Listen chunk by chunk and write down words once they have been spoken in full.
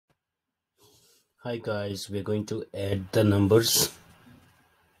Hi guys, we're going to add the numbers.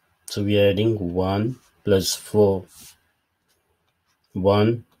 So we are adding 1 plus 4.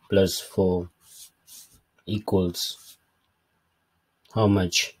 1 plus 4 equals how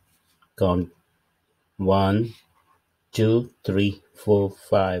much? Count 1, 2, 3, 4,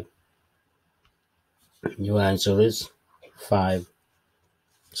 5. Your answer is 5.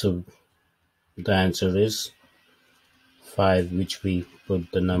 So the answer is 5, which we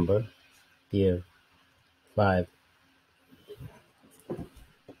put the number here. 5.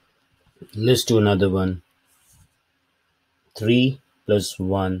 Let's do another one. 3 plus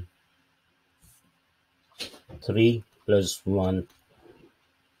 1. 3 plus 1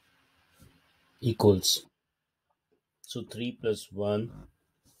 equals. So 3 plus 1,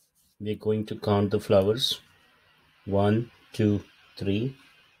 we're going to count the flowers. 1, 2, 3,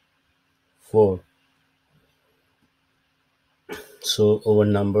 4. So our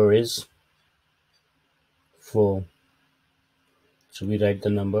number is 4. So we write the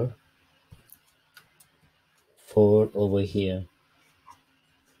number 4 over here.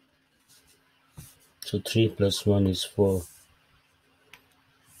 So 3 plus 1 is 4.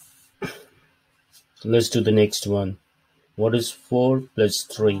 So let's do the next one. What is 4 plus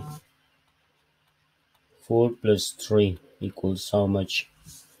 3? 4 plus 3 equals how much?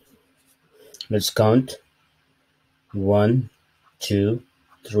 Let's count. 1, 2,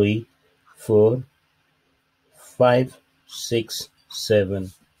 3, 4, 5, 6,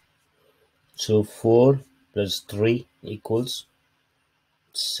 7. So 4 plus 3 equals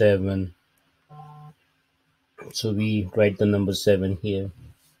 7. So we write the number 7 here.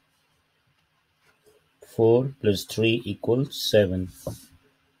 4 plus 3 equals 7.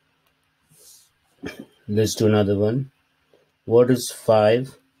 Let's do another one. What is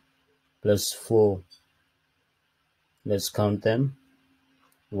 5 plus 4? Let's count them.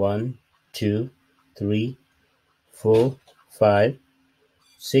 1, 2, 3, 4, 5,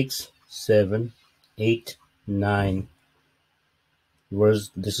 6, 7, 8, 9.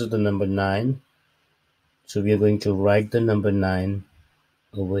 This is the number 9. So we are going to write the number 9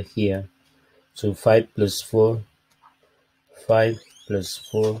 over here. So 5 plus 4. 5 plus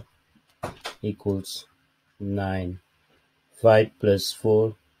 4 equals 9. 5 plus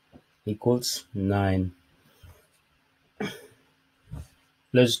 4 equals 9.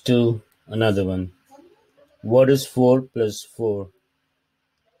 Let's do another one. What is 4 plus 4?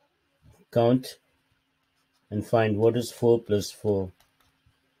 Count and find what is 4 plus 4.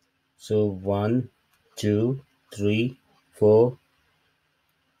 So 1, 2, 3, 4,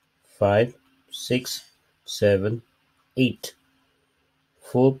 5, 6, 7, 8.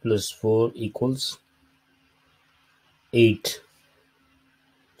 4 plus 4 equals 8.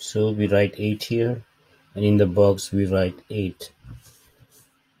 So we write 8 here, and in the box we write 8.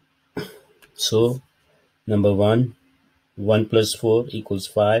 So number 1, 1 plus 4 equals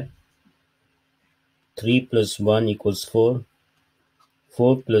 5. 3 plus 1 equals 4.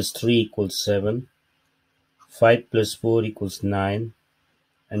 4 plus 3 equals 7. 5 plus 4 equals 9.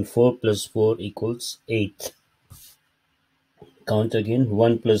 And 4 plus 4 equals 8. Count again.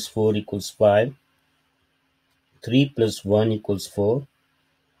 1 plus 4 equals 5. 3 plus 1 equals 4.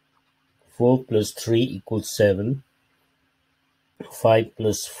 4 plus 3 equals 7. 5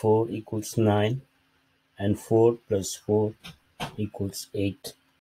 plus 4 equals 9. And 4 plus 4 equals 8.